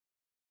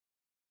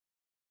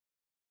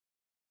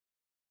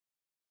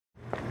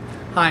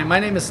Hi, my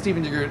name is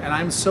Stephen de Groot, and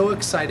I'm so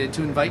excited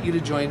to invite you to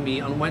join me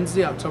on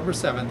Wednesday, October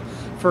 7th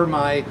for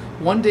my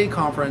one-day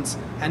conference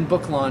and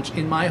book launch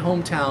in my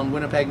hometown,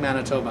 Winnipeg,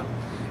 Manitoba.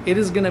 It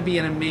is going to be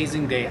an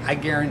amazing day, I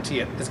guarantee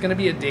it. It's going to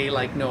be a day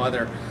like no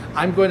other.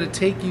 I'm going to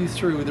take you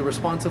through the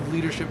Responsive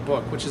Leadership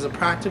book, which is a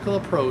practical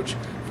approach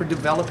for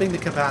developing the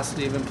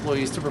capacity of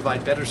employees to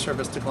provide better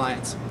service to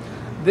clients.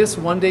 This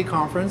one-day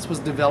conference was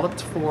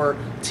developed for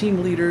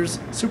team leaders,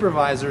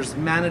 supervisors,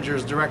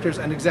 managers, directors,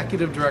 and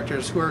executive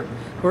directors who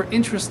are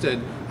interested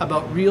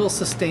about real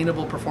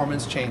sustainable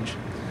performance change.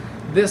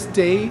 This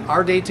day,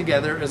 our day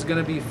together, is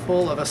going to be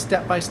full of a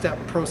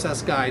step-by-step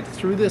process guide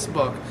through this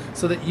book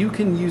so that you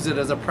can use it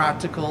as a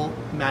practical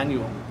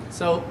manual.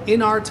 So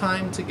in our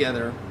time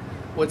together,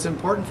 what's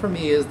important for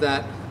me is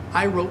that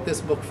I wrote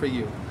this book for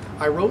you.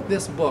 I wrote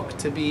this book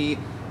to be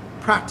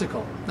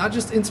practical, not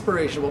just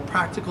inspirational, but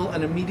practical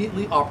and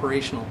immediately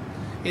operational.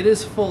 It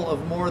is full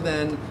of more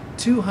than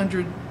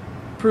 200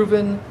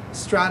 proven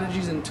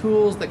strategies and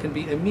tools that can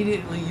be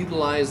immediately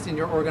utilized in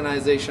your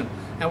organization.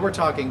 And we're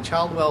talking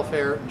child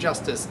welfare,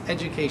 justice,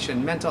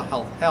 education, mental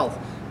health,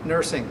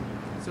 nursing.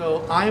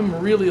 So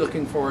I'm really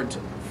looking forward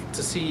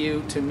to see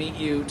you, to meet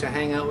you, to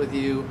hang out with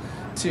you,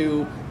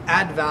 to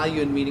add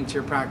value in meeting to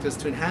your practice,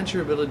 to enhance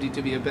your ability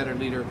to be a better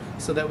leader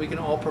so that we can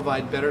all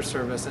provide better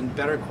service and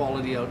better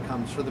quality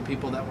outcomes for the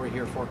people that we're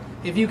here for.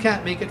 If you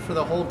can't make it for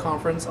the whole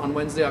conference on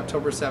Wednesday,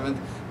 October 7th,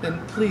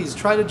 then please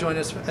try to join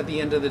us at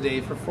the end of the day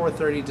for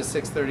 4:30 to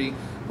 6:30,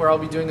 where I'll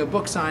be doing a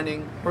book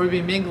signing, where we'll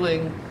be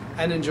mingling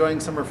and enjoying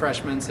some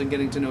refreshments and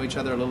getting to know each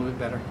other a little bit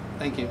better.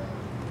 Thank you.